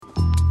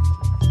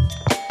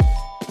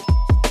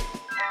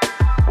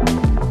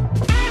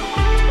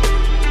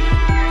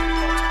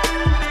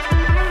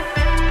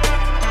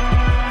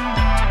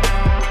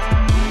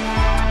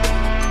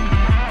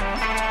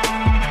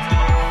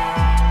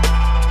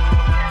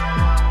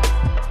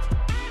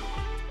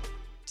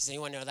Does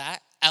anyone know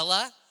that?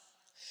 Ella?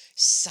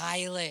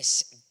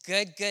 Silas.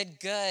 Good, good,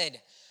 good.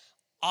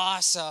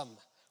 Awesome.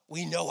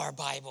 We know our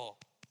Bible.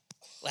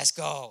 Let's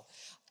go.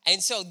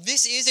 And so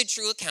this is a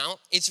true account.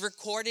 It's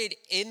recorded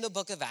in the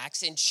book of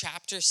Acts in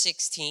chapter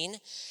 16.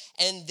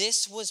 And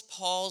this was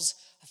Paul's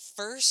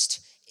first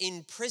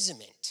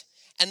imprisonment.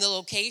 And the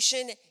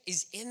location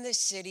is in the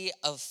city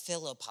of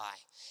Philippi.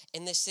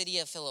 In the city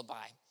of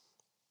Philippi.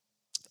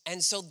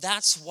 And so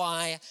that's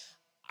why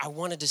I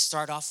wanted to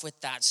start off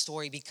with that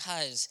story,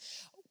 because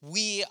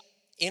we,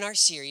 in our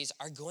series,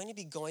 are going to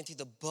be going through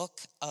the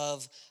book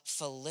of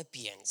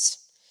Philippians.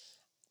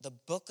 The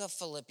book of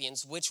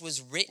Philippians, which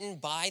was written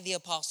by the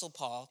Apostle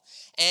Paul.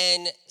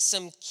 And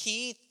some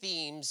key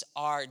themes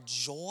are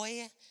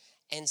joy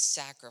and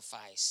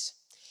sacrifice.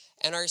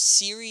 And our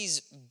series'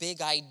 big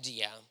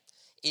idea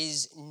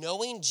is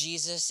knowing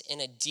Jesus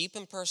in a deep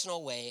and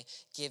personal way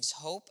gives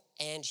hope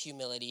and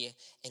humility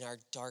in our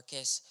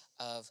darkest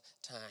of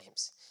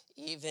times,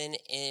 even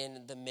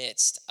in the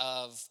midst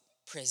of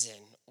prison,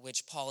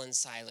 which Paul and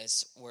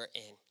Silas were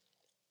in.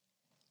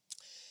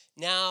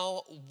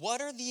 Now,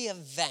 what are the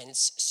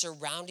events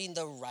surrounding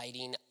the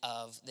writing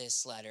of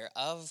this letter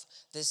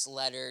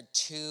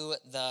to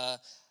the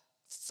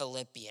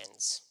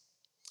Philippians?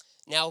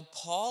 Now,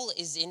 Paul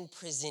is in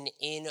prison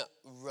in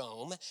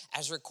Rome,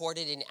 as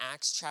recorded in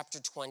Acts chapter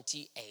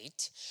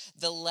 28.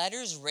 The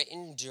letters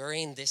written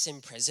during this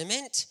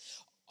imprisonment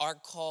are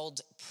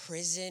called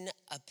prison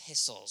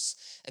epistles.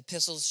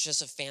 Epistles is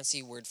just a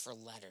fancy word for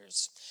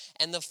letters.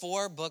 And the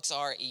four books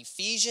are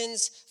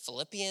Ephesians,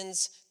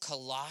 Philippians,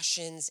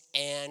 Colossians,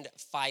 and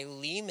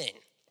Philemon.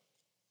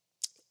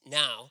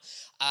 Now,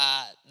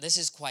 this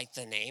is quite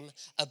the name,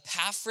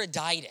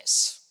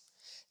 Epaphroditus.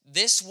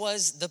 This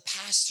was the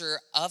pastor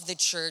of the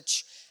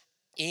church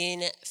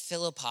in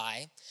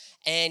Philippi,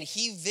 and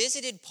he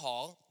visited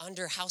Paul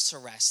under house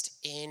arrest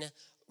in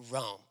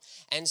Rome.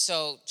 And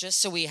so,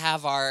 just so we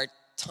have our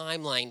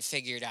timeline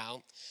figured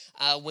out,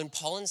 when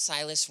Paul and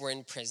Silas were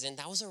in prison,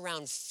 that was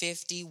around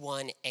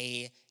 51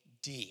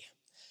 AD.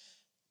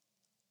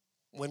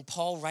 When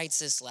Paul writes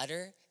this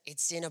letter,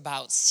 it's in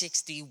about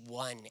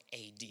 61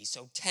 AD,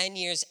 so 10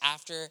 years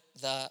after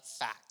the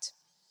fact.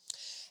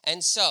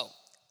 And so,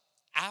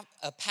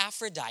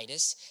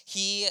 Epaphroditus,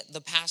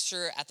 the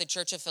pastor at the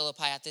church of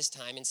Philippi at this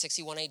time in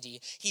 61 AD,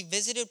 he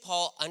visited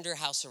Paul under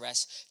house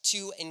arrest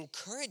to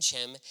encourage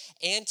him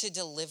and to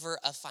deliver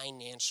a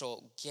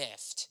financial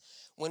gift.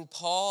 When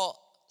Paul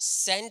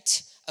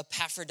sent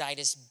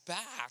Epaphroditus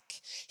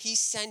back, he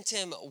sent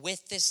him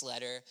with this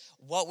letter,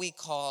 what we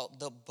call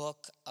the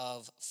book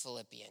of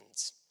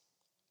Philippians.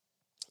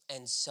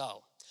 And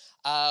so,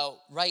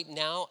 right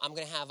now, I'm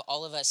going to have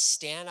all of us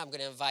stand. I'm going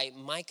to invite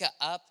Micah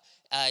up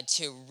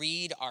to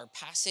read our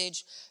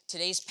passage.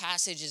 Today's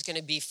passage is going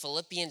to be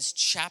Philippians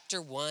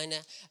chapter 1,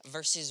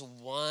 verses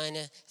 1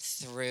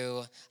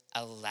 through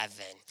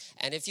 11.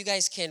 And if you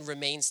guys can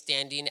remain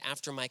standing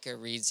after Micah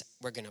reads,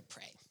 we're going to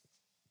pray.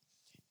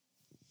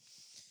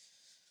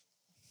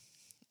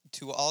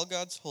 To all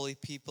God's holy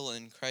people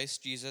in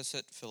Christ Jesus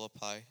at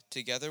Philippi,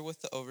 together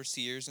with the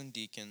overseers and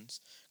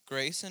deacons,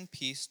 grace and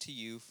peace to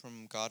you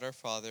from God our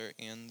Father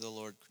and the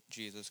Lord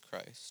Jesus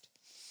Christ.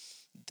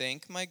 I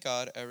thank my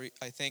God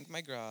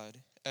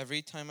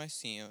every time I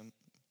see him.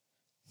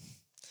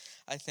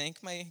 I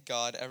thank my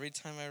God every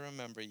time I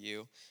remember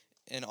you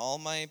in all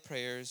my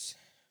prayers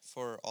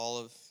for all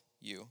of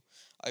you.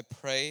 I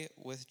pray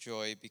with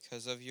joy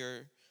because of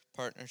your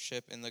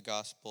partnership in the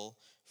gospel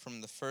from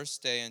the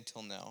first day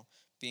until now,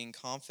 being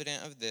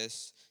confident of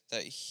this,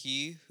 that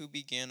he who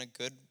began a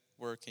good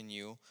work in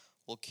you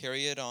will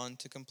carry it on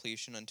to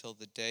completion until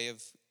the day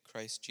of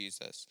Christ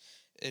Jesus.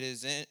 It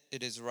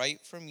is right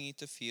for me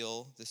to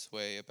feel this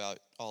way about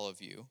all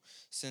of you,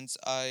 since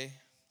I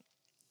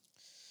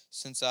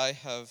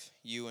have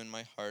you in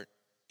my heart,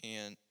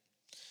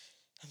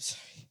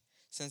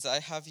 since I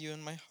have you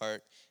in my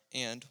heart,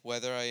 and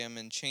whether I am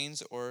in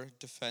chains or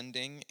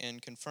defending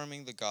and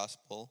confirming the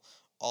gospel,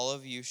 all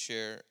of you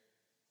share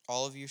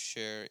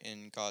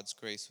in God's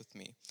grace with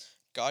me.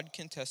 God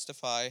can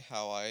testify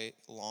how I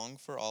long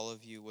for all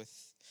of you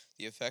with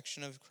the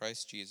affection of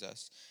Christ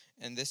Jesus,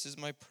 and this is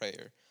my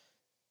prayer,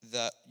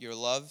 that your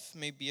love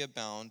may be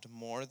abound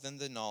more than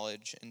the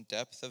knowledge and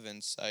depth of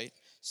insight,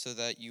 so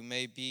that you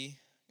may be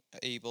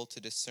able to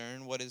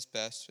discern what is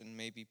best and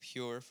may be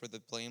pure for the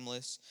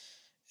blameless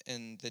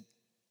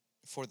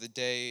for the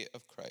day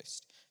of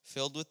Christ,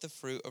 filled with the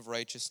fruit of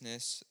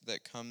righteousness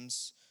that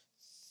comes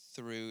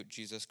through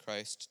Jesus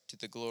Christ, to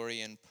the glory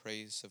and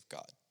praise of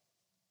God.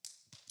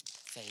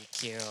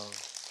 Thank you.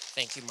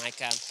 Thank you,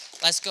 Micah.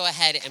 Let's go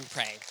ahead and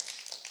pray.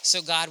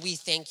 So God, we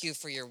thank you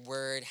for your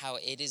word, how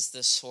it is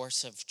the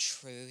source of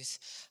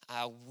truth.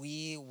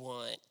 We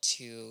want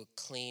to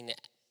clean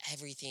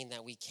everything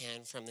that we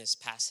can from this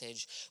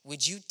passage.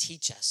 Would you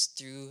teach us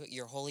through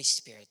your Holy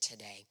Spirit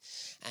today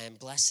and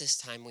bless this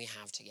time we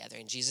have together?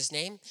 In Jesus'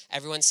 name,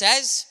 everyone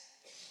says,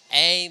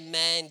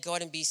 amen. Go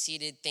ahead and be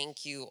seated.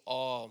 Thank you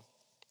all.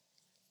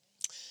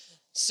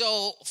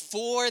 So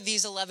for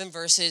these 11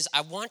 verses,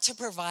 I want to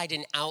provide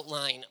an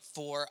outline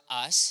for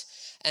us.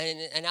 And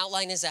an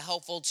outline is a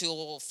helpful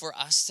tool for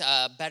us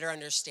to better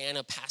understand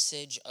a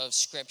passage of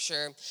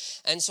Scripture.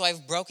 And so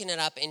I've broken it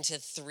up into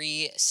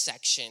 3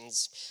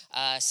 sections.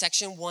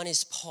 Section 1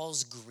 is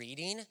Paul's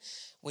greeting,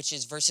 which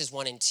is verses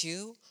 1 and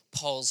 2,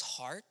 Paul's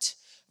heart,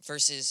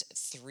 verses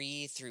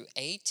 3 through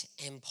 8,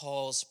 and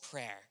Paul's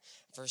prayer,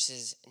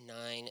 verses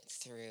 9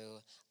 through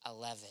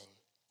 11.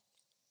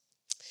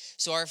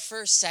 So our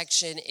first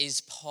section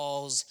is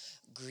Paul's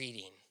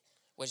greeting,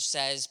 which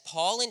says,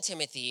 Paul and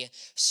Timothy,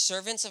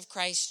 servants of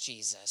Christ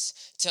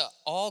Jesus, to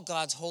all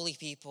God's holy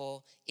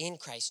people in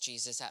Christ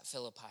Jesus at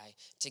Philippi,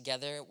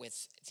 together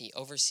with the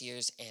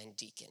overseers and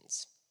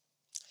deacons.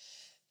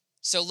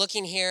 So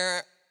looking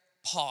here,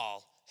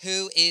 Paul.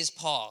 Who is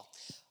Paul?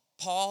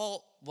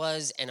 Paul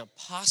was an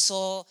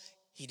apostle.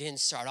 He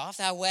didn't start off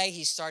that way.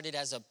 He started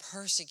as a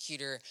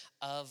persecutor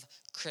of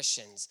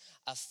Christians,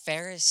 a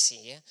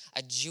Pharisee,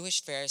 a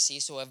Jewish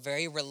Pharisee, so a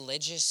very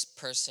religious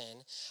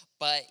person,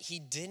 but he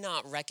did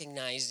not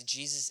recognize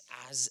Jesus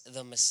as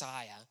the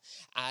Messiah,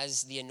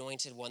 as the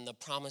anointed one, the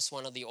promised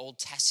one of the Old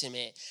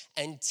Testament,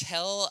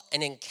 until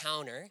an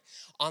encounter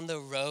on the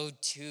road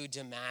to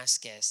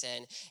Damascus.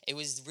 And it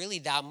was really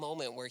that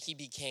moment where he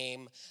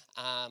became,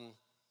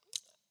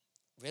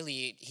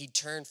 he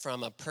turned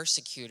from a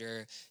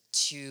persecutor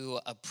to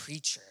a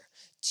preacher,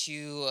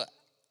 to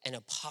an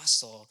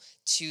apostle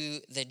to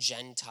the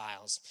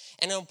Gentiles.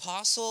 And an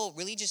apostle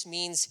really just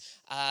means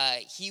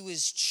he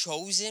was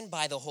chosen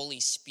by the Holy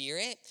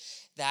Spirit,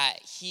 that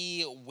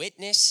he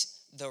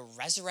witnessed the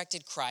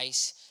resurrected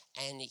Christ,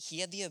 and he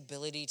had the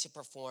ability to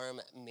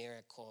perform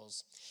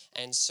miracles.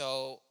 And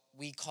so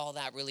we call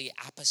that really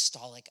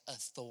apostolic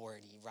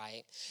authority,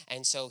 right?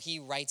 And so he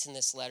writes in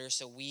this letter,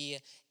 so we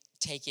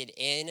take it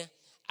in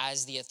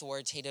as the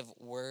authoritative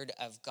word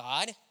of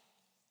God.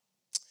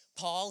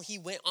 Paul, he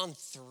went on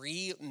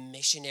 3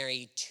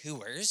 missionary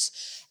tours,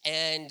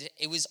 and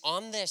it was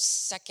on the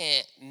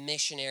second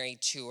missionary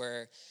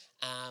tour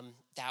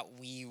that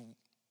we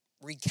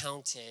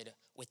recounted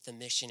with the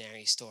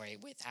missionary story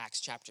with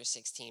Acts chapter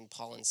 16,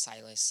 Paul and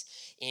Silas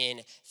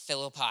in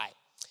Philippi.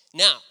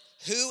 Now,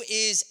 who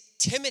is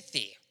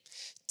Timothy?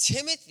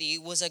 Timothy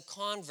was a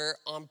convert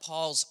on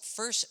Paul's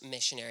first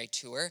missionary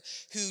tour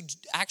who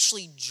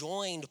actually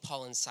joined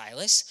Paul and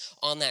Silas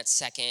on that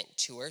second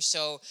tour.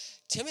 So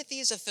Timothy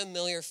is a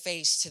familiar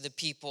face to the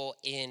people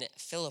in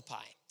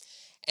Philippi.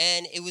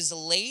 And it was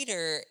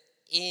later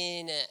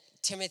in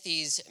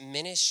Timothy's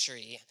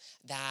ministry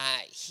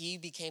that he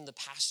became the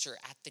pastor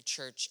at the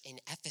church in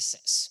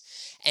Ephesus.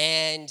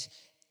 And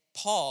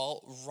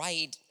Paul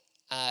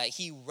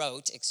he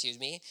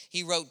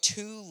wrote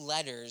 2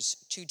 letters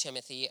to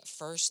Timothy,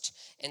 1st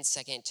and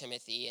 2nd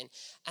Timothy.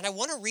 And I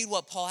want to read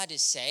what Paul had to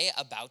say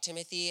about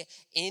Timothy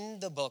in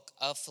the book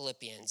of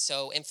Philippians.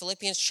 So in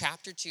Philippians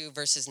chapter 2,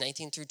 verses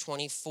 19 through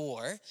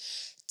 24,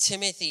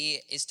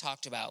 Timothy is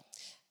talked about.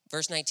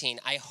 Verse 19,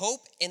 I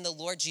hope in the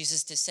Lord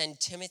Jesus to send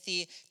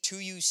Timothy to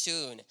you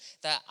soon,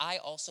 that I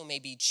also may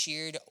be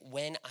cheered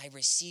when I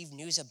receive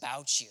news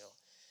about you.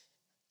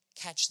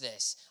 Catch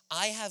this.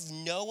 I have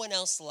no one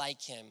else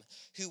like him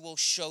who will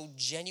show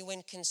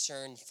genuine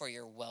concern for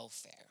your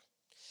welfare.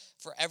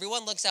 For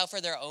everyone looks out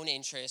for their own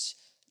interests,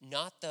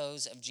 not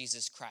those of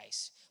Jesus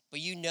Christ.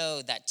 But you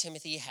know that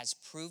Timothy has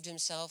proved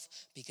himself,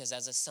 because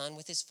as a son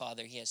with his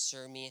father, he has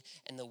served me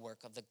in the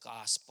work of the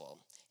gospel.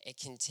 It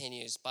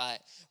continues,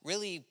 but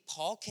really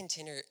Paul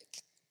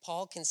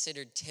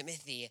considered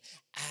Timothy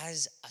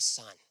as a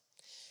son.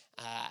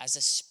 As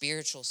a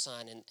spiritual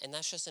son, and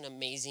that's just an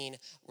amazing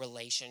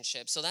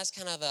relationship. So that's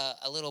kind of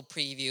a little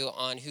preview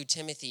on who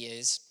Timothy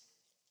is.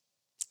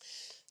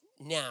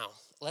 Now,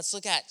 let's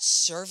look at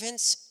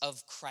servants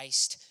of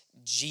Christ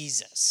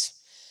Jesus.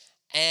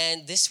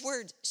 And this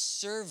word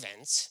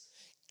servant,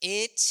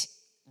 it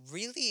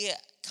really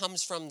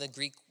comes from the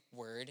Greek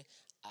word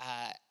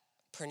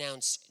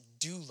pronounced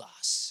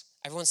doulos.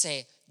 Everyone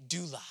say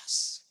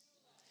doulos.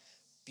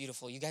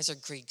 Beautiful. You guys are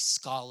Greek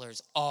scholars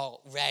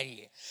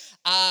already.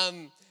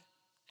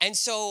 And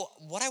so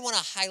what I want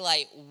to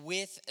highlight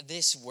with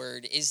this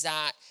word is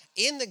that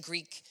in the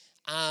Greek,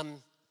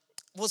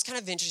 it's kind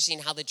of interesting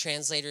how the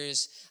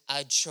translators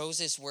chose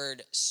this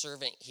word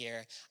servant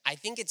here. I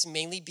think it's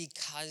mainly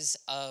because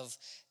of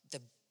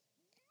the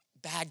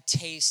bad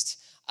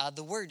taste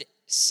the word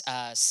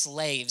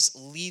slaves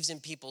leaves in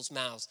people's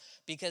mouths,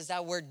 because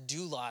that word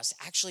doulos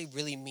actually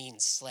really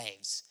means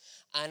slaves.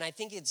 And I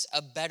think it's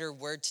a better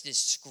word to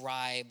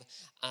describe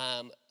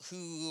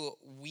who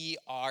we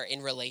are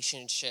in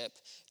relationship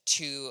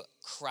to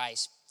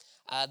Christ.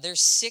 There's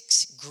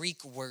 6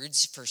 Greek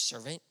words for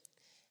servant,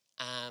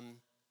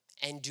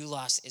 and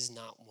doulos is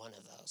not one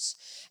of those.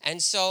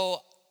 And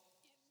so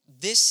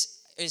this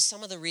is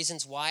some of the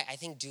reasons why I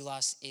think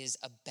doulos is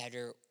a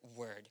better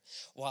word,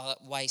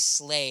 why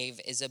slave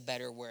is a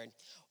better word.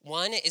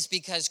 One is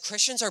because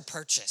Christians are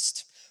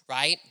purchased,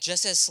 right?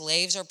 Just as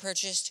slaves are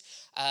purchased,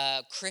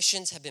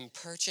 Christians have been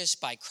purchased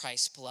by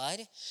Christ's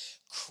blood.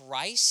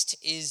 Christ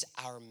is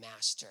our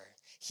master.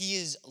 He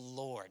is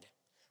Lord.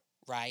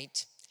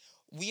 right?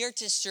 We are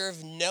to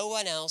serve no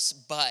one else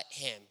but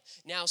him.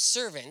 Now,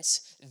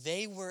 servants,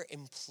 they were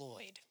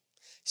employed.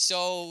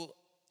 So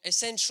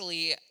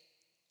essentially,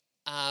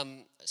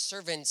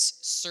 servants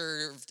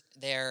served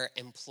their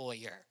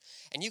employer.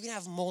 And you can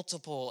have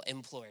multiple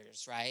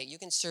employers, right? You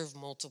can serve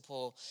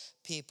multiple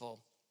people,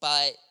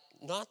 but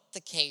not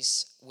the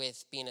case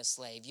with being a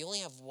slave. You only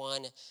have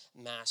one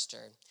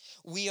master.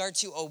 We are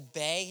to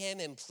obey him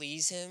and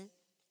please him.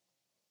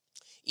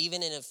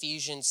 Even in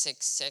Ephesians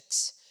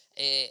 6:6,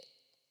 it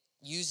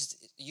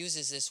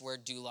uses this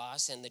word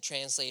doulos, and the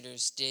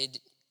translators did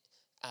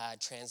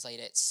translate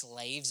it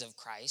slaves of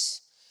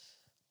Christ.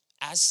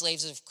 As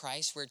slaves of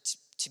Christ, we're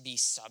to be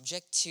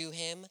subject to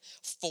him,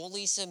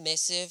 fully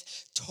submissive,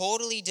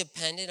 totally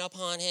dependent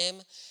upon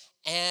him.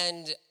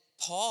 And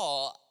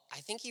Paul,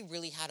 I think he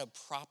really had a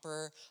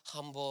proper,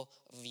 humble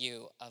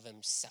view of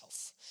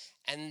himself.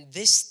 And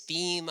this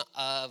theme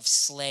of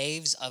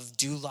slaves, of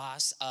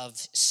doulos, of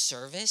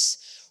service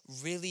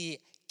really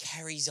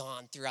carries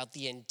on throughout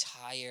the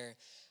entire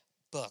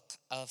book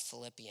of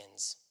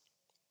Philippians.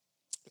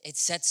 It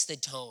sets the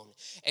tone,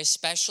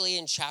 especially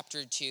in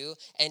chapter 2,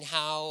 and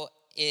how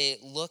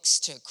it looks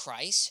to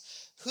Christ,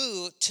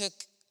 who took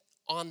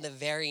on the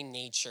very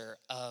nature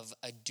of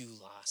a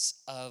doulos,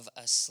 of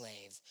a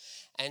slave.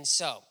 And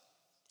so,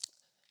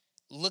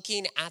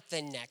 looking at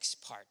the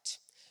next part,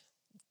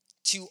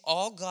 to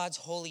all God's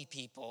holy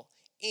people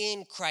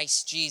in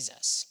Christ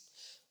Jesus.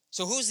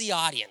 So who's the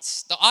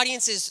audience? The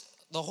audience is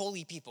the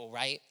holy people,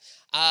 right?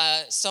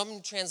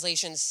 Some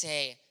translations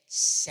say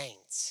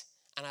saints,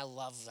 and I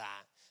love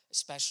that,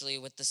 especially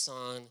with the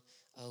song,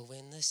 "Oh,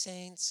 when the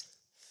saints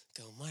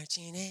go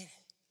marching in,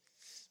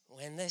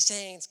 when the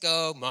saints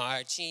go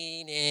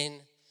marching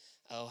in,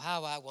 oh,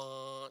 how I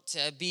want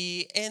to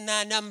be in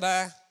that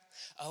number.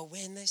 Oh,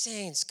 when the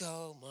saints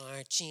go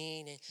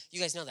marching in."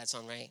 You guys know that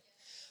song, right?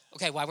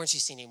 Okay, why weren't you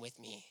singing with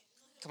me?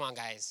 Come on,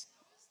 guys.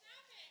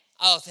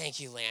 Oh, thank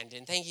you,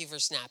 Landon. Thank you for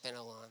snapping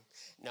along.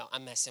 No,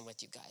 I'm messing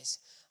with you guys.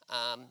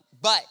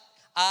 But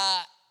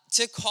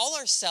to call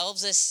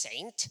ourselves a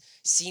saint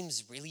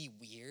seems really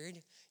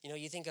weird. You know,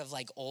 you think of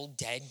like old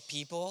dead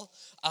people.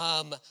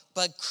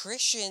 But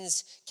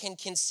Christians can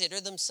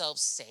consider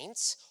themselves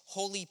saints,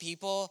 holy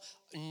people,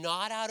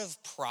 not out of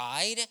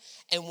pride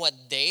and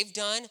what they've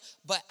done,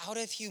 but out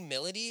of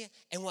humility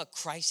and what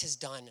Christ has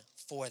done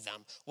for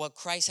them, what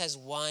Christ has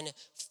won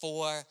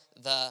for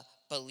the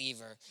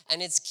believer.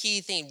 And it's key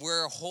thing,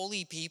 we're a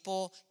holy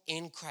people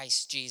in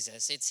Christ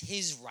Jesus. It's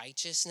his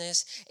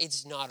righteousness,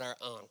 it's not our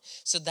own.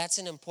 So that's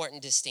an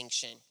important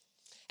distinction.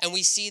 And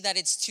we see that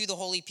it's to the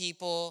holy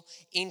people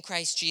in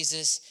Christ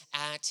Jesus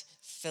at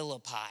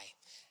Philippi.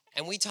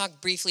 And we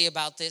talked briefly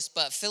about this,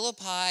 but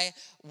Philippi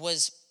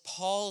was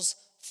Paul's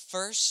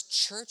first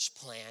church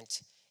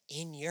plant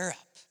in Europe.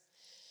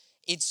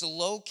 It's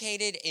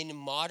located in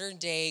modern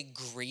day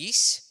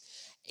Greece.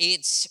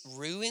 Its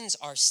ruins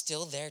are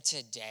still there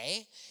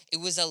today. It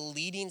was a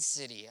leading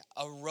city,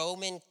 a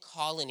Roman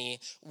colony,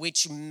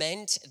 which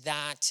meant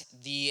that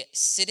the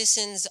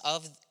citizens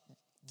of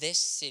this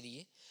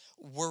city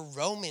were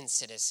Roman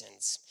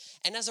citizens.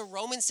 And as a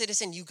Roman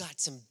citizen, you got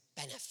some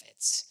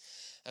benefits.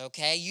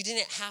 Okay, you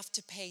didn't have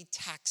to pay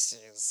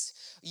taxes.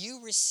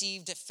 You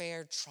received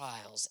fair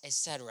trials,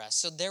 etc.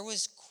 So there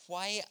was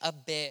quite a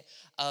bit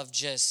of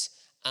just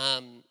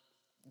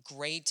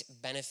great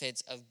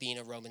benefits of being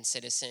a Roman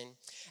citizen.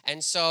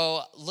 And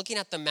so looking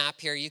at the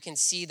map here, you can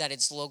see that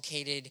it's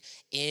located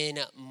in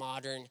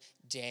modern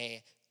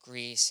day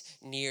Greece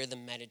near the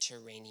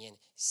Mediterranean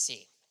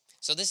Sea.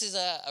 So this is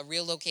a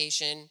real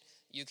location.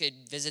 You could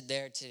visit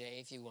there today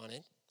if you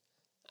wanted.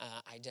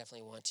 I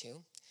definitely want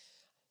to.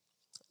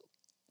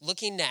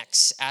 Looking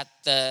next at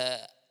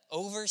the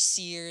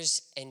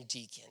overseers and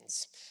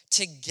deacons,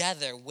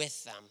 together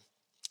with them.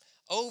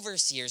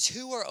 Overseers,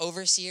 who are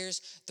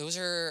overseers? Those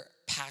are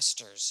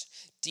pastors.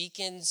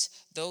 Deacons,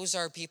 those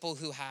are people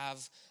who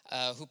have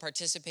who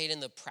participate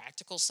in the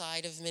practical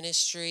side of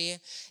ministry.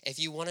 If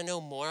you want to know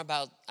more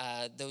about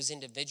those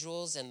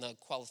individuals and the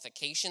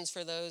qualifications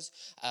for those,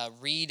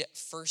 read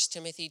 1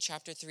 Timothy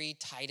chapter 3,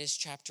 Titus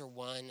chapter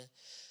 1.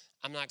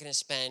 I'm not going to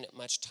spend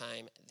much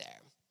time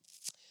there.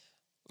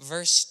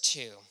 Verse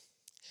 2,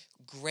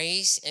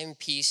 grace and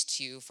peace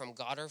to you from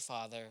God our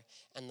Father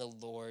and the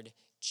Lord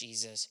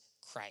Jesus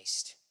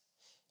Christ.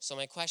 So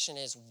my question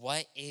is,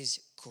 what is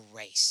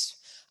grace?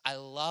 I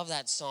love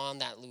that song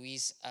that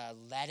Luis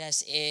led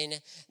us in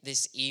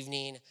this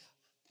evening,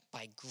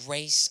 by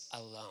grace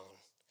alone.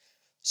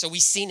 So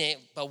we've seen it,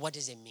 but what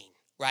does it mean,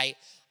 right?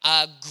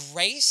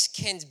 Grace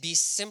can be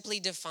simply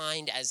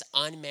defined as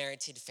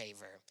unmerited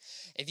favor.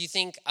 If you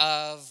think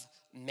of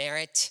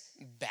merit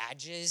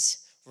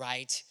badges,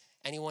 right?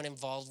 Anyone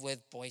involved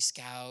with Boy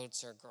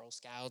Scouts or Girl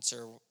Scouts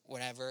or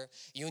whatever,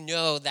 you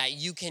know that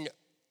you can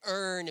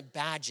earn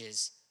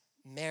badges,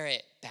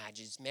 merit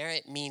badges.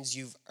 Merit means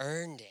you've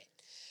earned it.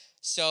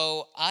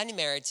 So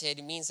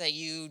unmerited means that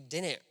you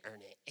didn't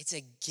earn it. It's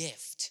a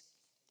gift.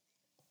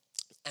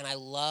 And I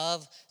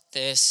love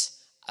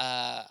this,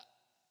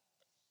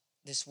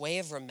 this way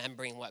of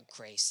remembering what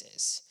grace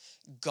is.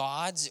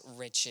 God's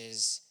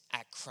riches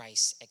at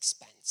Christ's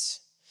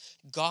expense.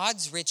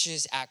 God's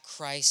riches at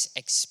Christ's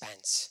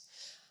expense.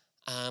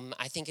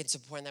 I think it's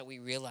important that we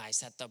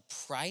realize that the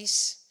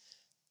price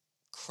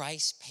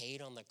Christ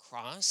paid on the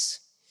cross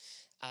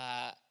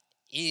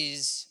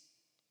is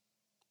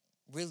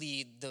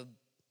really the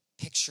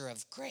picture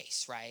of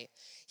grace, right?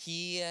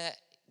 He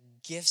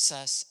gives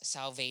us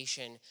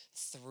salvation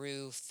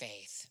through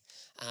faith.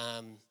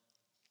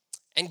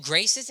 And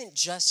grace isn't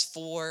just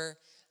for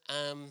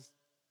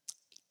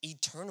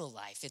eternal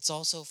life. It's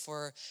also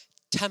for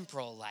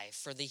temporal life,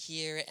 for the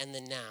here and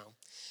the now.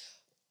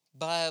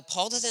 But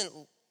Paul doesn't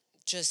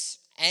just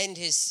end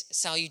his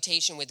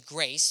salutation with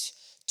grace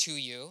to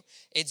you.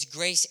 It's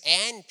grace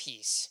and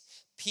peace.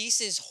 Peace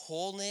is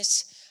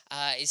wholeness,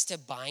 is to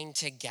bind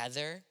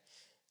together.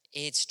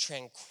 It's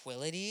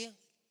tranquility.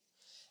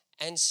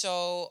 And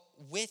so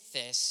with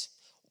this,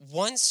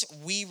 once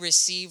we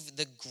receive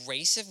the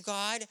grace of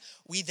God,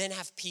 we then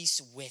have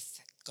peace with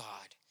God.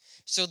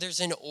 So there's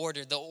an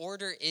order. The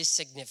order is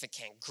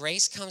significant.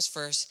 Grace comes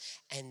first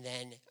and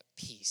then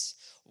peace.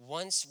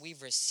 Once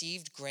we've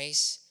received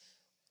grace,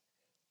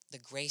 the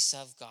grace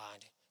of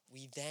God,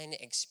 we then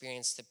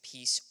experience the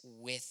peace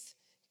with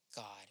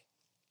God.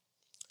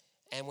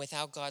 And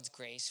without God's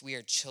grace, we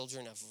are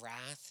children of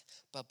wrath.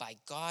 But by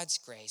God's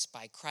grace,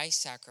 by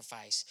Christ's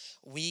sacrifice,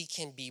 we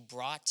can be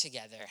brought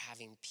together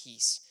having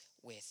peace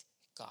with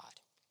God.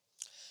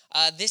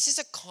 This is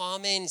a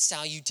common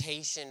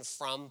salutation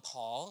from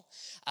Paul.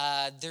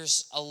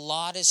 There's a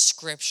lot of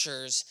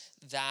scriptures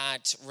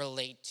that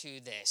relate to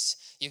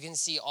this. You can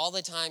see all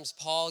the times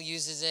Paul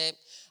uses it.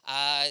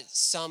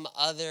 Some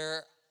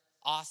other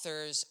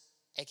authors,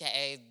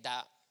 aka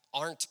that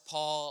aren't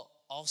Paul,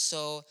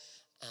 also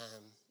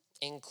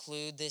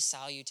include this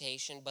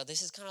salutation. But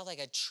this is kind of like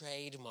a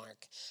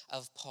trademark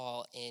of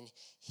Paul in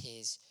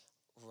his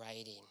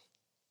writing.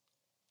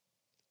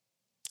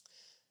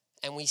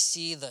 And we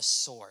see the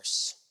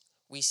source.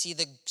 We see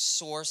the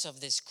source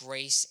of this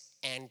grace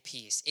and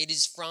peace. It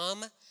is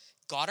from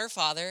God our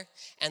Father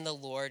and the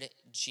Lord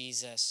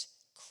Jesus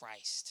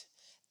Christ.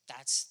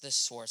 That's the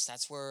source.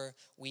 That's where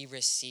we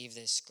receive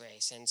this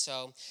grace. And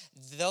so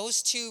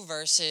those two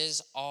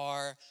verses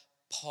are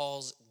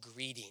Paul's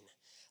greeting.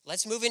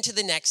 Let's move into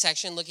the next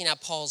section, looking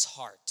at Paul's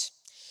heart.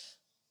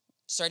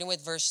 Starting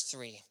with verse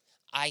 3.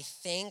 I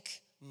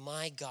thank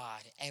my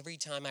God every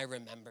time I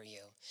remember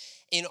you.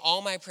 In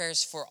all my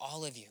prayers for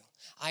all of you,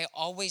 I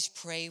always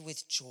pray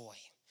with joy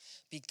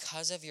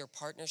because of your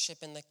partnership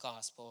in the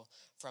gospel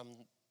from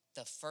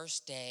the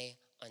first day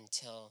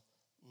until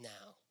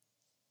now.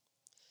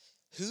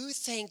 Who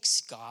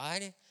thanks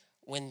God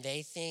when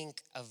they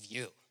think of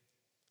you?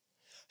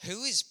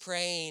 Who is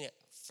praying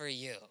for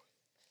you?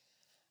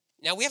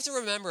 Now, we have to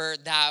remember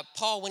that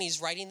Paul, when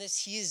he's writing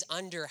this, he is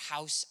under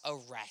house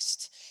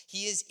arrest.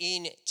 He is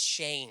in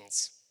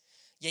chains.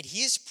 Yet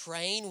he is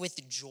praying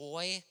with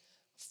joy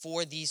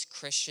for these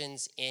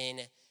Christians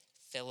in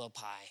Philippi.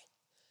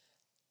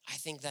 I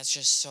think that's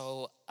just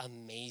so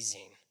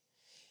amazing.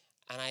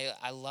 And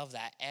I love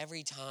that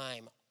every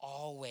time,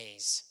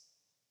 always.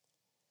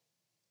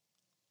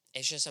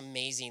 It's just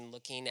amazing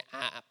looking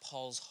at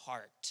Paul's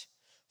heart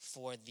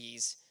for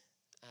these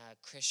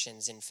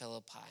Christians in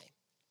Philippi.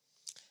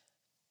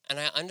 And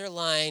I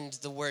underlined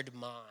the word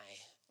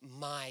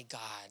my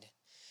God.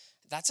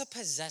 That's a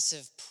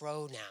possessive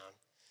pronoun.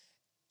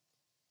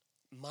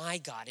 My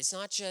God. It's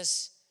not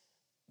just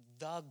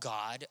the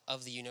God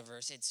of the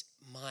universe, it's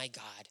my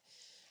God.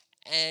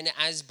 And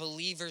as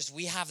believers,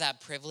 we have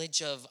that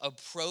privilege of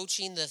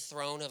approaching the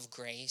throne of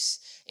grace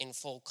in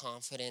full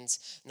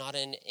confidence, not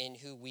in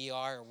who we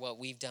are or what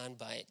we've done,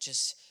 but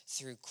just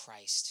through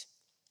Christ.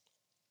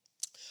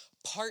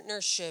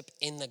 Partnership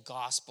in the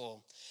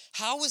gospel.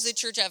 How was the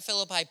church at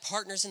Philippi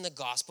partners in the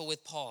gospel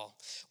with Paul?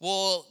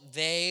 Well,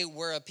 they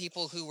were a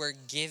people who were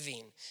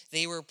giving,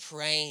 they were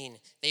praying,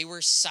 they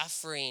were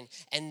suffering,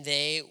 and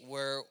they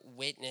were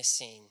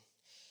witnessing.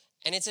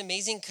 And it's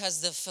amazing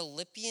because the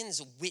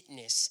Philippians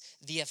witness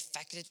the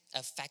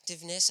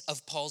effectiveness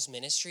of Paul's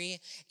ministry,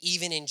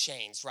 even in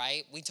chains,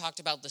 right? We talked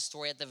about the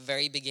story at the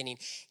very beginning.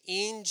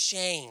 In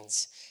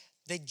chains,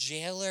 the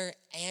jailer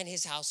and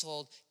his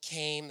household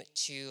came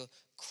to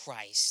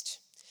Christ.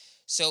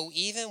 So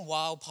even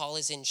while Paul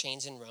is in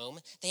chains in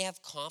Rome, they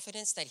have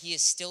confidence that he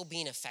is still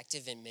being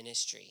effective in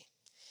ministry.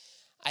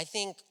 I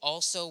think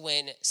also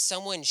when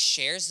someone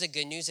shares the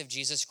good news of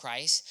Jesus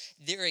Christ,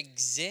 there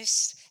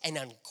exists an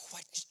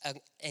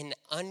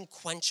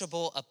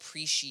unquenchable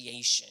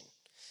appreciation.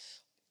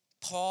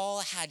 Paul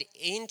had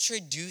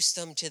introduced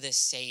them to the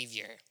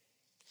Savior.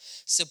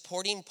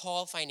 Supporting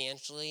Paul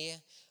financially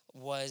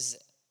was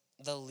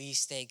the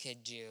least they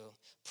could do.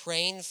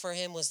 Praying for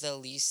him was the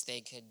least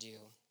they could do.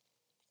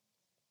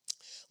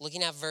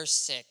 Looking at verse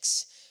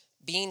 6,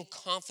 being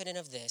confident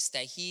of this,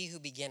 that he who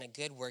began a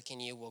good work in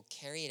you will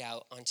carry it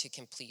out unto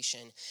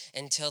completion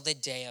until the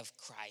day of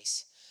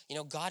Christ. You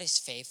know, God is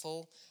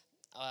faithful.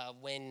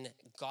 When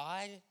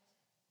God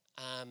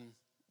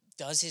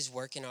does his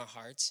work in our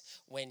hearts,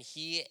 when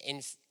he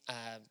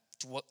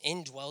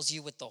indwells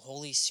you with the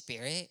Holy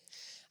Spirit,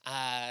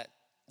 the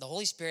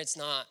Holy Spirit's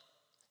not,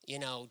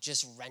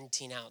 just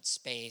renting out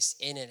space,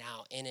 in and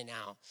out, in and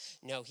out.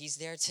 No, he's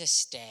there to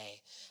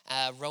stay.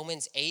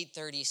 Romans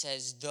 8:30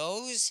 says,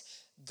 those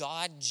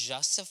God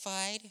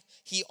justified,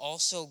 he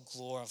also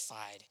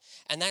glorified.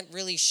 And that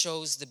really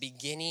shows the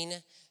beginning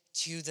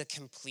to the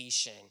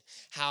completion.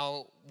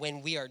 How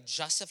when we are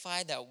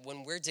justified, that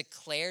when we're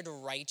declared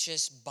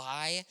righteous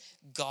by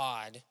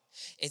God,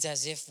 it's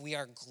as if we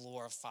are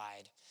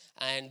glorified.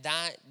 And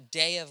that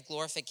day of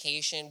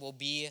glorification will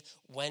be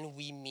when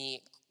we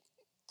meet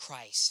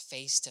Christ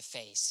face to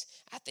face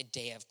at the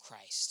day of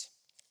Christ.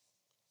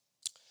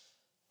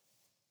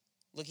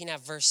 Looking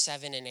at verse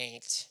 7 and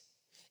 8.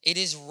 It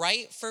is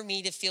right for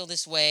me to feel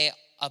this way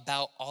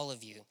about all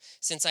of you,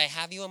 since I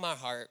have you in my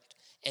heart,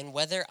 and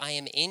whether I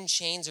am in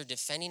chains or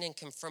defending and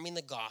confirming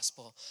the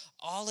gospel,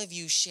 all of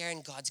you share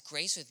in God's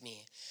grace with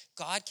me.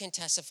 God can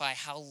testify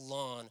how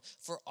long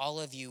for all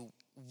of you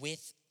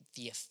with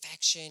the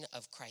affection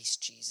of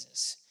Christ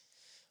Jesus.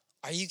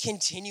 Are you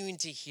continuing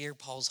to hear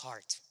Paul's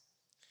heart?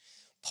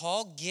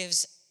 Paul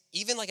gives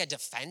even like a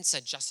defense,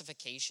 a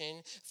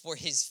justification for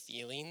his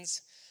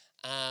feelings.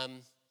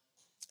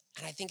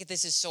 And I think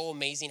this is so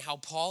amazing how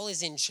Paul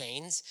is in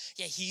chains,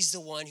 yet he's the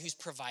one who's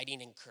providing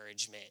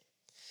encouragement.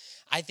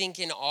 I think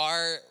in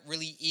our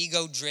really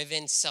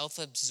ego-driven,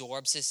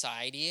 self-absorbed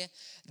society,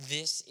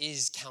 this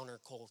is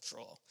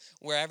countercultural,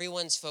 where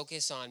everyone's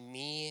focused on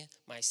me,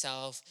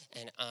 myself,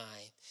 and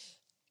I.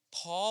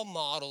 Paul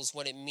models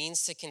what it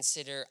means to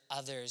consider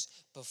others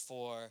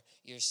before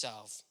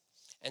yourself.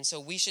 And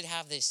so we should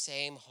have this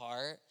same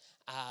heart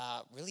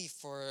really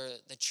for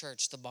the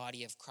church, the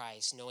body of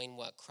Christ, knowing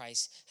what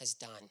Christ has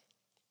done.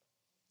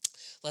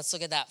 Let's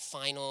look at that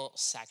final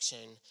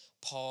section,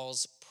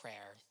 Paul's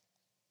prayer.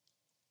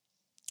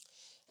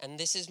 And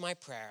this is my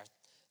prayer,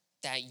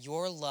 that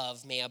your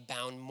love may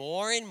abound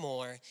more and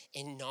more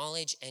in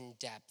knowledge and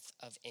depth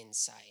of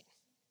insight.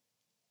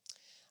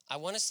 I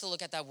want us to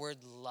look at that word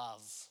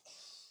love.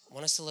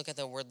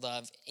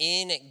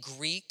 In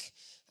Greek,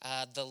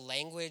 the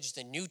language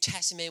the New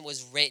Testament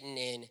was written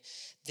in,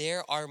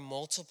 there are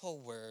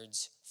multiple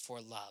words for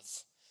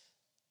love.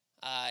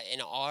 In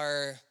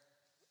our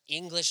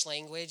English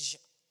language,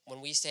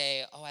 when we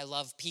say, oh, I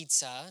love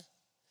pizza,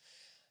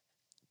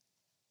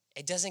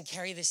 it doesn't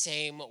carry the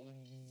same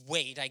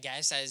weight, I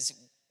guess, as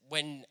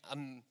when a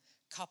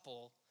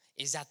couple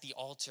is at the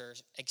altar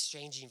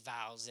exchanging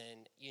vows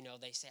and,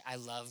 they say, I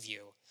love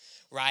you,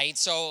 right?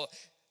 So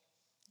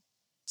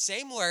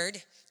same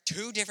word,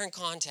 two different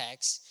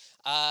contexts.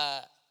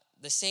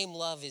 The same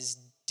love is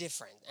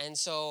different. And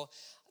so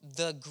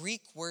the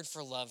Greek word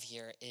for love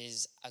here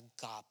is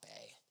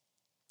agape.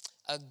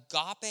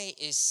 Agape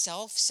is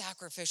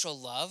self-sacrificial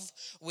love,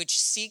 which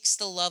seeks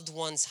the loved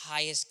one's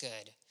highest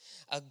good.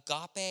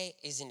 Agape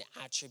is an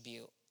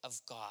attribute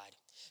of God.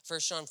 1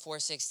 John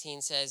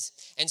 4:16 says,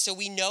 and so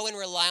we know and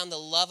rely on the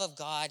love of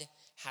God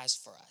has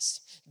for us.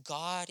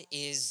 God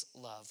is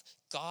love.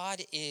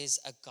 God is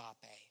agape.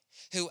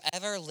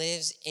 Whoever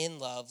lives in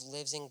love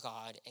lives in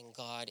God and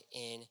God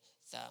in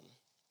them.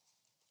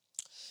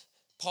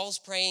 Paul's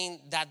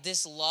praying that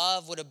this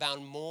love would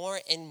abound more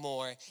and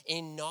more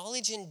in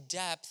knowledge and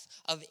depth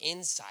of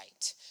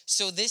insight.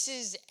 So this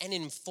is an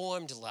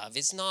informed love.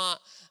 It's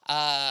not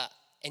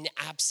an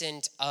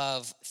absent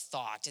of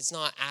thought. It's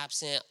not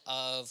absent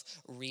of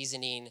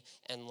reasoning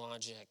and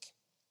logic.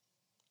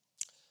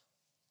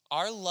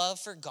 Our love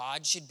for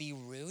God should be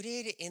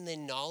rooted in the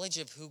knowledge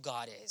of who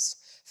God is,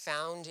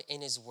 found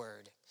in his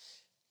word.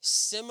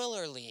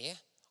 Similarly,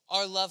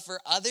 our love for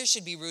others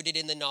should be rooted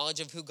in the knowledge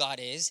of who God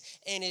is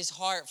and his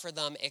heart for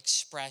them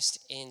expressed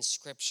in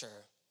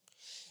Scripture.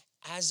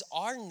 As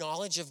our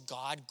knowledge of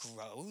God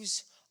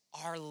grows,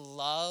 our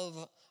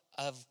love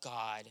of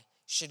God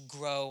should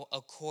grow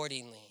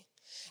accordingly.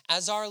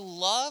 As our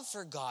love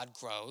for God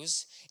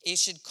grows, it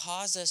should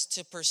cause us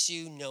to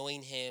pursue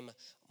knowing him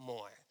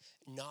more.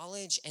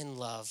 Knowledge and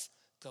love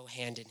go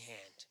hand in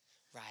hand,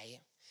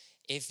 right?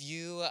 If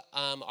you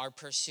are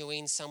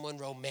pursuing someone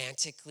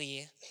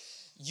romantically,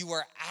 you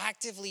are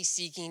actively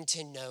seeking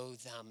to know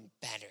them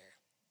better.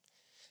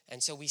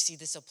 And so we see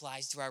this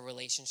applies to our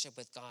relationship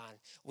with God.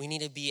 We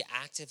need to be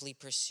actively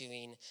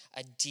pursuing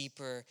a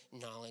deeper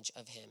knowledge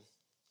of him.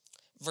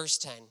 Verse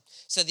 10,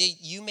 so that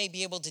you may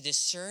be able to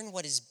discern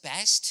what is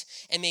best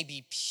and may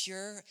be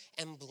pure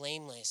and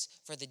blameless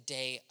for the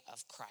day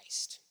of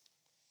Christ.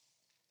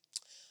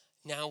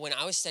 Now, when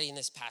I was studying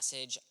this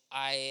passage,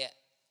 I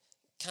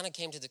kind of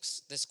came to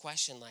this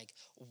question, like,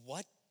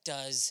 what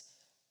does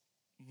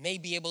may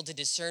be able to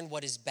discern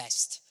what is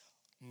best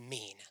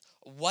mean?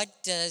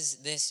 What does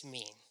this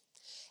mean?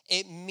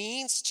 It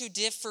means to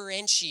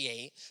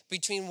differentiate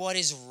between what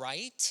is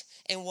right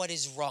and what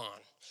is wrong,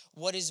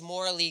 what is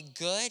morally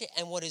good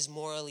and what is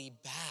morally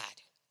bad.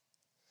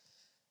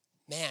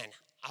 Man,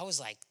 I was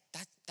like,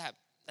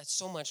 that's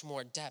so much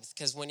more depth,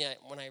 because when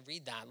I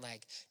read that,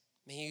 like,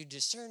 may you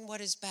discern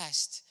what is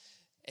best,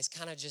 it's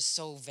kind of just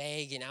so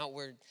vague and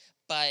outward,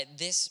 but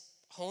this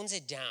hones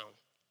it down.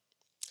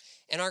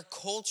 In our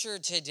culture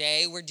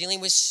today, we're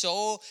dealing with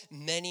so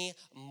many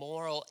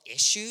moral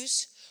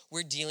issues.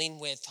 We're dealing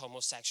with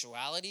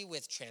homosexuality,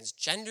 with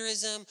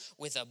transgenderism,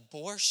 with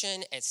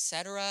abortion,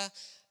 etc.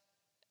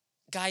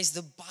 Guys,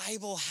 the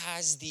Bible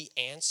has the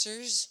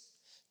answers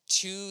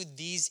to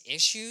these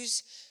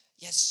issues,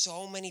 yet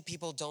so many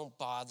people don't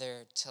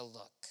bother to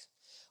look.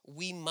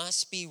 We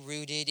must be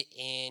rooted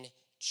in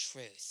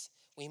truth.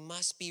 We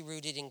must be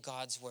rooted in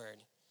God's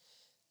word.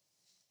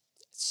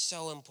 It's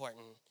so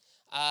important.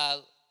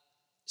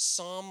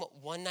 Psalm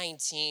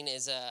 119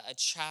 is a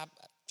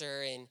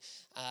chapter in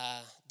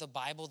the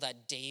Bible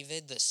that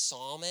David, the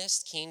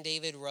psalmist, King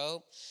David,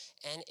 wrote.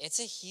 And it's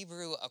a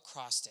Hebrew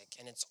acrostic,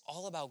 and it's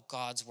all about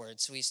God's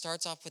word. So he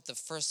starts off with the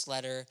first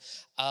letter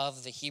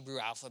of the Hebrew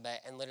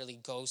alphabet and literally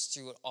goes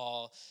through it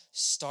all,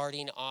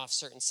 starting off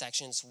certain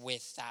sections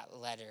with that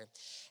letter.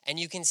 And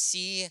you can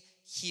see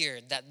here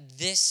that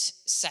this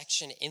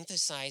section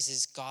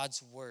emphasizes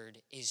God's word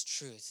is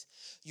truth.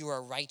 You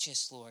are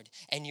righteous, Lord,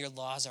 and your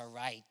laws are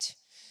right.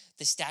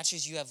 The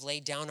statutes you have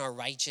laid down are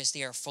righteous.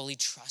 They are fully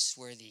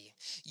trustworthy.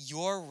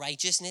 Your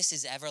righteousness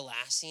is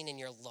everlasting and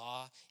your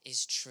law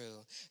is true.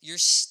 Your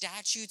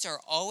statutes are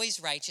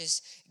always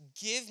righteous.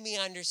 Give me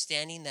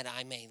understanding that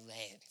I may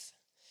live.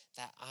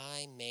 That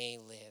I may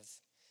live.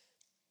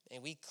 May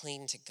we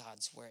cling to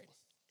God's word.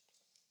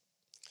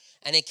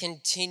 And it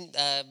continues,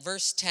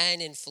 verse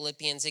 10 in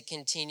Philippians, it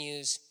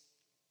continues,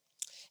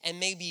 and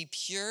may be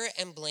pure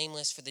and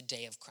blameless for the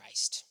day of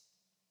Christ.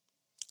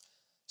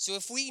 So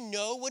if we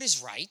know what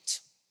is right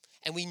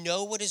and we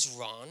know what is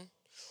wrong,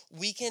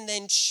 we can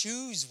then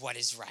choose what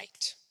is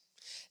right.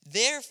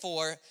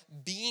 Therefore,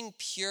 being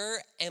pure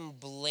and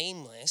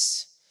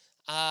blameless,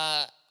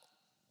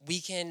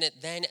 we can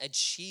then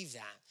achieve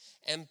that.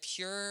 And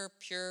pure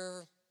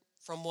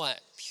from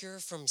what? Pure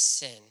from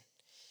sin.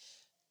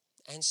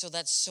 And so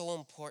that's so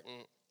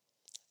important.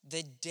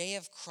 The day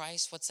of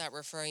Christ, what's that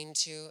referring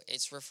to?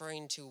 It's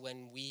referring to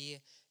when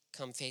we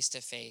come face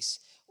to face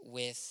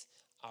with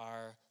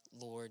our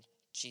Lord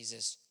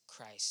Jesus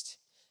Christ.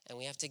 And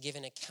we have to give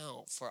an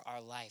account for our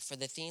life, for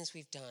the things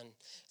we've done,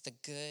 the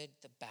good,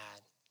 the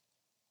bad.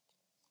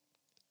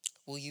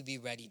 Will you be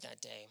ready that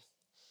day?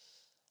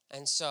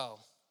 And so,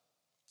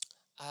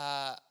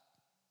 on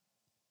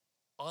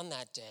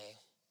that day,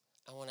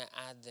 I want to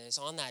add this.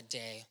 On that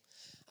day,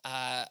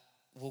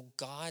 will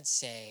God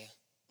say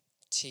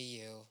to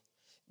you,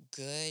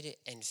 good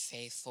and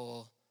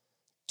faithful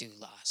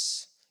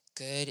doulos,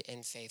 good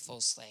and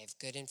faithful slave,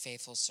 good and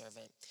faithful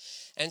servant.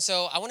 And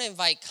so I want to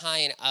invite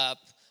Kyan up,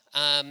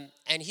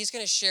 and he's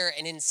going to share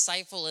an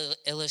insightful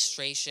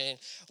illustration.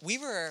 You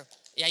can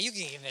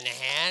give him a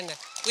hand.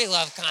 We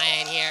love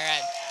Kyan here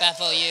at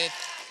Bethel Youth.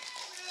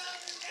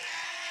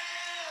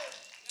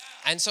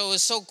 And so it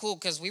was so cool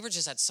because we were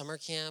just at summer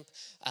camp.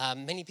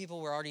 Many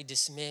people were already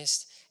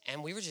dismissed,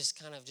 and we were just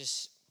kind of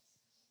just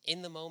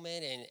in the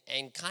moment,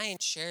 and Kyan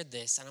shared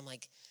this, and I'm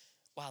like,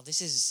 wow,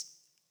 this is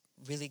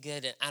really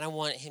good, and I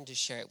want him to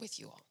share it with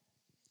you all.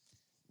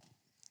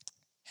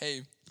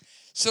 Hey,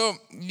 so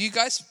you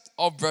guys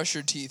all brush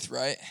your teeth,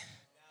 right?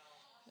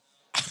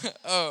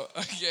 Oh,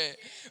 okay.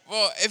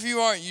 Well, if you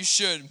aren't, you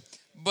should.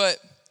 But,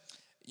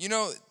 you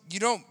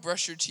don't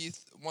brush your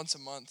teeth once a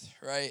month,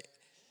 right?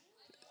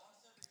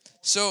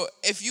 So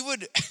if you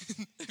would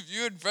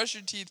brush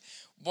your teeth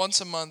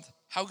once a month,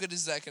 how good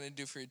is that going to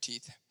do for your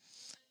teeth?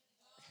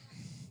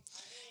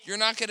 You're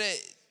not going to,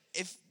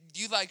 if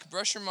you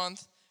brush your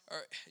month, or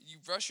you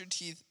brush your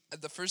teeth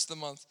at the first of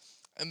the month,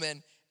 and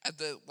then at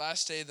the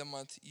last day of the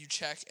month, you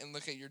check and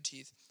look at your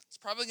teeth, it's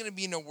probably going to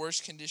be in a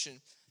worse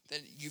condition than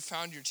you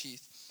found your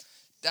teeth.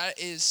 That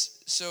is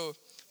so,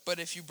 but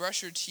if you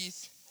brush your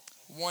teeth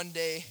one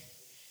day,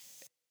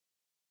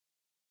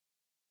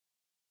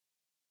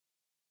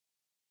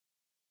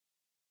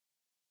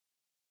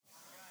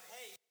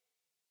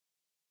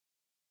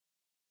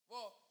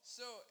 well,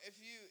 so if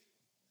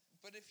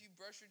you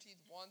brush your teeth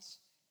once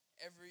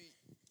every,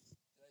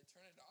 did I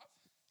turn it off?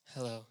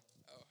 Hello.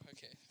 Oh,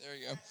 okay, there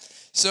we go.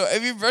 So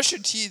if you brush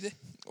your teeth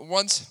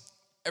once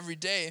every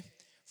day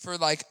for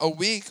a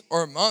week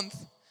or a month,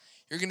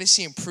 you're going to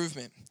see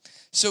improvement.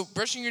 So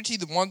brushing your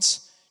teeth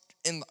once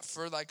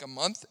for a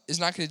month is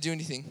not going to do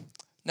anything.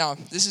 Now,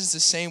 this is the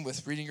same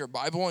with reading your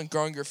Bible and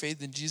growing your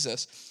faith in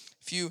Jesus.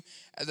 If you,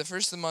 at the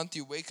first of the month,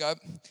 you wake up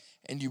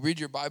and you read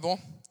your Bible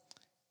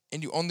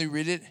and you only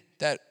read it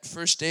that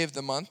first day of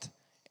the month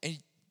and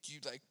you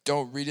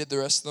don't read it the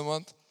rest of the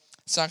month,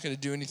 it's not going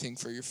to do anything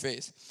for your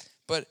faith.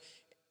 But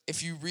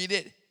if you read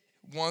it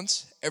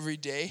once every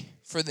day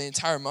for the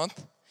entire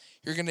month,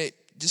 you're going to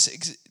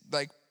just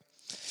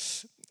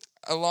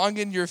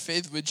elongate your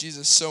faith with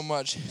Jesus so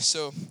much.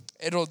 So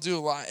it'll do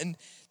a lot. And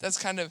that's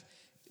kind of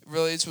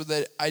relates with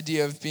the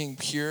idea of being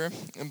pure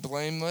and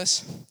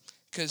blameless,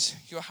 because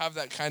you'll have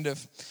that kind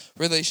of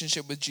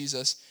relationship with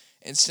Jesus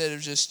instead of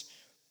just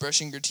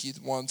brushing your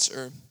teeth once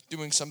or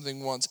doing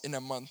something once in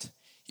a month.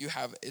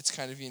 It's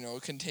kind of, a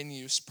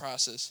continuous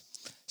process.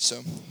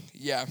 So,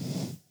 yeah.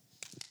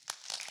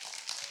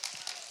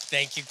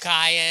 Thank you,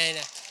 Kyan.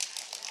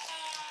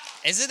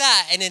 Isn't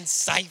that an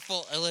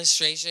insightful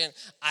illustration?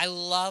 I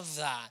love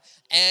that.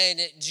 And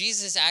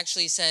Jesus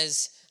actually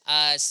says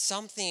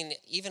something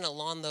even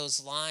along those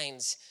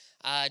lines.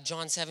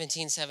 John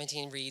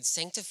 17:17 reads,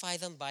 "Sanctify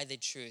them by the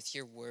truth.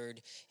 Your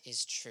word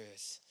is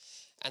truth."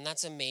 And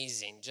that's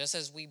amazing. Just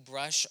as we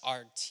brush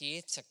our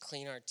teeth to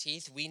clean our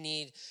teeth, we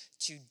need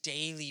to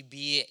daily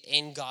be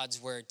in God's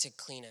word to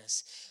clean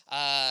us.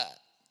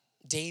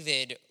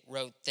 David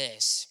wrote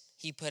this.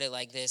 He put it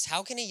like this: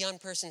 "How can a young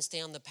person stay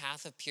on the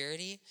path of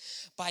purity?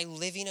 By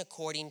living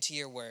according to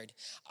your word.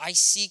 I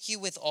seek you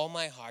with all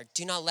my heart.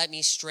 Do not let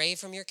me stray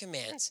from your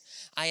commands.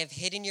 I have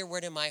hidden your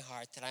word in my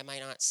heart that I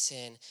might not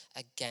sin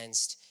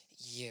against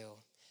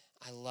you."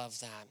 I love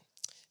that.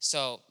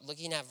 So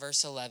looking at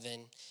verse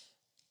 11,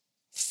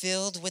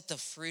 filled with the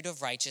fruit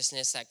of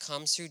righteousness that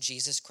comes through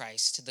Jesus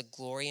Christ to the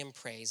glory and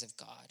praise of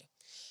God.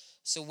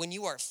 So when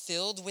you are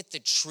filled with the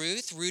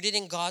truth rooted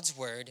in God's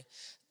word,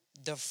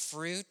 the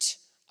fruit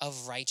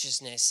of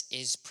righteousness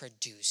is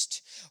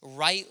produced.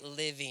 Right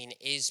living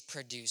is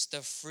produced.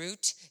 The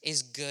fruit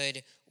is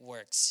good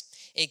works.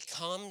 It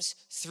comes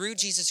through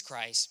Jesus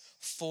Christ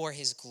for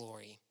his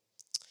glory.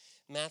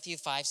 Matthew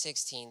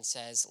 5:16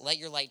 says, "Let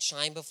your light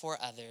shine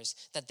before others,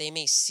 that they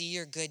may see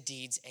your good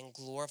deeds and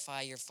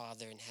glorify your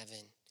Father in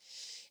heaven."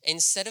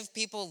 Instead of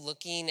people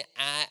looking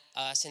at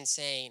us and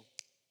saying,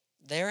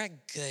 "They're a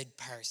good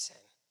person,"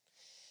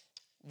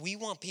 we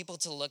want people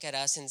to look at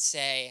us and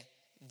say,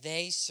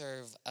 "They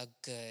serve a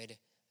good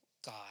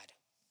God."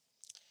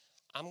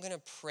 I'm going to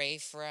pray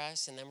for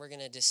us, and then we're going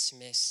to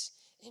dismiss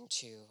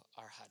into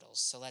our huddles.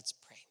 So let's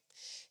pray.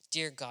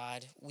 Dear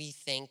God, we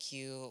thank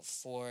you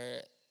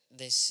for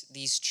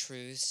these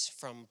truths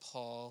from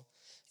Paul,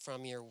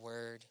 from your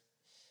word.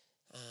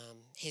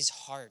 His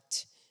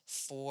heart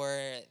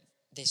for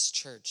this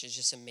church is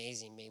just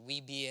amazing. May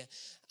we be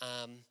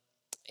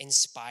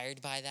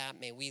inspired by that.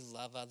 May we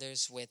love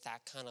others with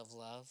that kind of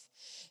love.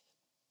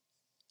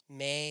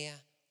 May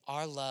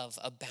our love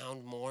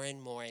abound more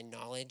and more in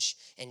knowledge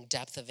and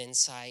depth of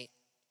insight,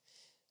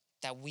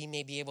 that we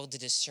may be able to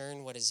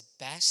discern what is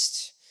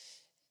best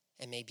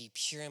and may be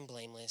pure and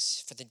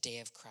blameless for the day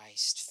of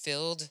Christ,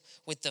 filled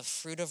with the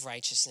fruit of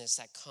righteousness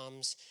that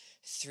comes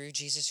through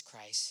Jesus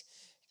Christ,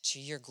 to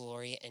your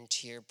glory and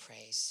to your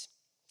praise.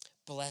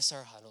 Bless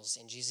our huddles.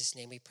 In Jesus'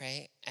 name we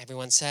pray.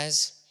 Everyone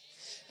says,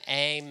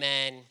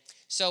 Amen.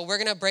 So we're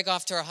going to break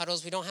off to our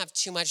huddles. We don't have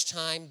too much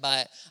time,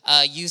 but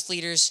youth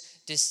leaders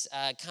just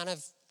kind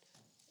of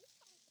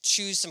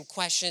choose some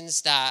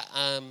questions that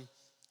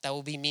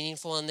will be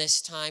meaningful in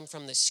this time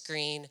from the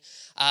screen.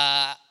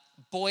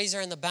 Boys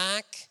are in the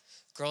back.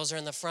 Girls are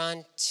in the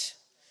front.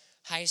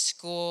 High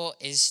school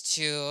is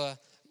to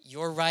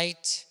your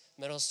right.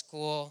 Middle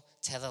school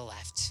to the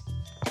left.